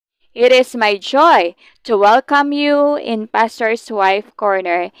It is my joy to welcome you in Pastor's Wife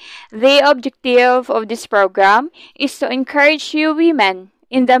Corner. The objective of this program is to encourage you women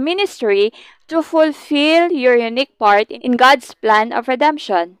in the ministry to fulfill your unique part in God's plan of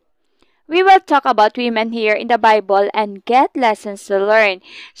redemption. We will talk about women here in the Bible and get lessons to learn.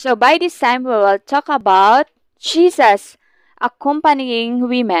 So by this time, we will talk about Jesus accompanying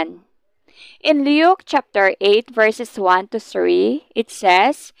women. In Luke chapter 8 verses 1 to 3, it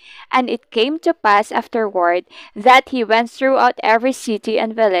says, "And it came to pass afterward that he went throughout every city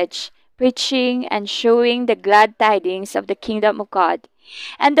and village, preaching and showing the glad tidings of the kingdom of God.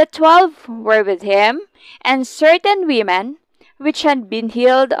 And the 12 were with him, and certain women, which had been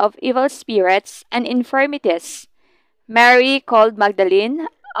healed of evil spirits and infirmities, Mary called Magdalene,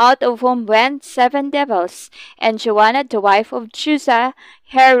 out of whom went 7 devils, and Joanna the wife of Chusa,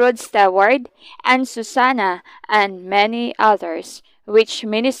 Herod's steward, and Susanna, and many others, which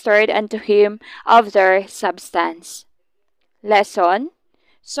ministered unto him of their substance." Lesson: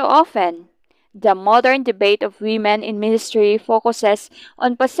 so often, the modern debate of women in ministry focuses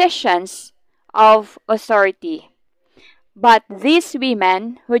on positions of authority. But these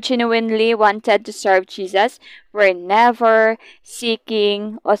women who genuinely wanted to serve Jesus were never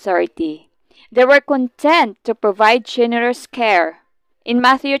seeking authority. They were content to provide generous care. In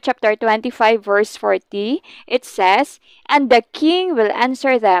Matthew chapter 25 verse 40, it says, "And the king will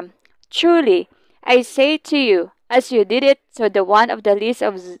answer them, Truly, I say to you, as you did it to the one of the least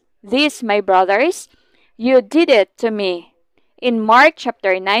of these my brothers, you did it to me." In Mark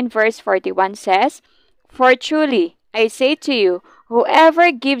chapter 9 verse 41 says, "For truly, I say to you, whoever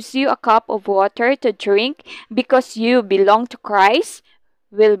gives you a cup of water to drink because you belong to Christ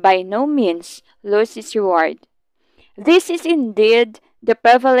will by no means lose his reward." This is indeed the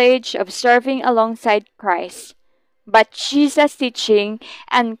privilege of serving alongside Christ. But Jesus' teaching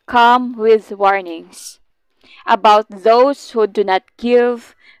and come with warnings about those who do not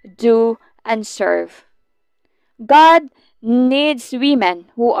give, do, and serve. God needs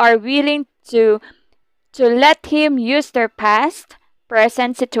women who are willing to let Him use their past,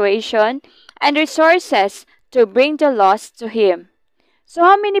 present situation, and resources to bring the lost to Him. So,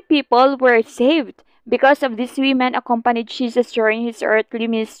 how many people were saved because of these women accompanied Jesus during His earthly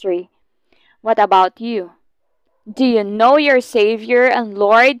ministry? What about you? Do you know your Savior and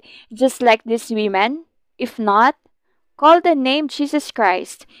Lord just like these women? If not, call the name Jesus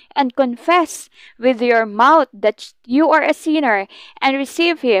Christ and confess with your mouth that you are a sinner and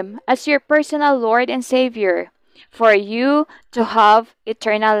receive Him as your personal Lord and Savior for you to have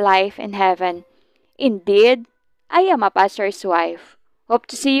eternal life in heaven. Indeed, I am a pastor's wife. Hope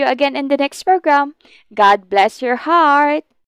to see you again in the next program. God bless your heart.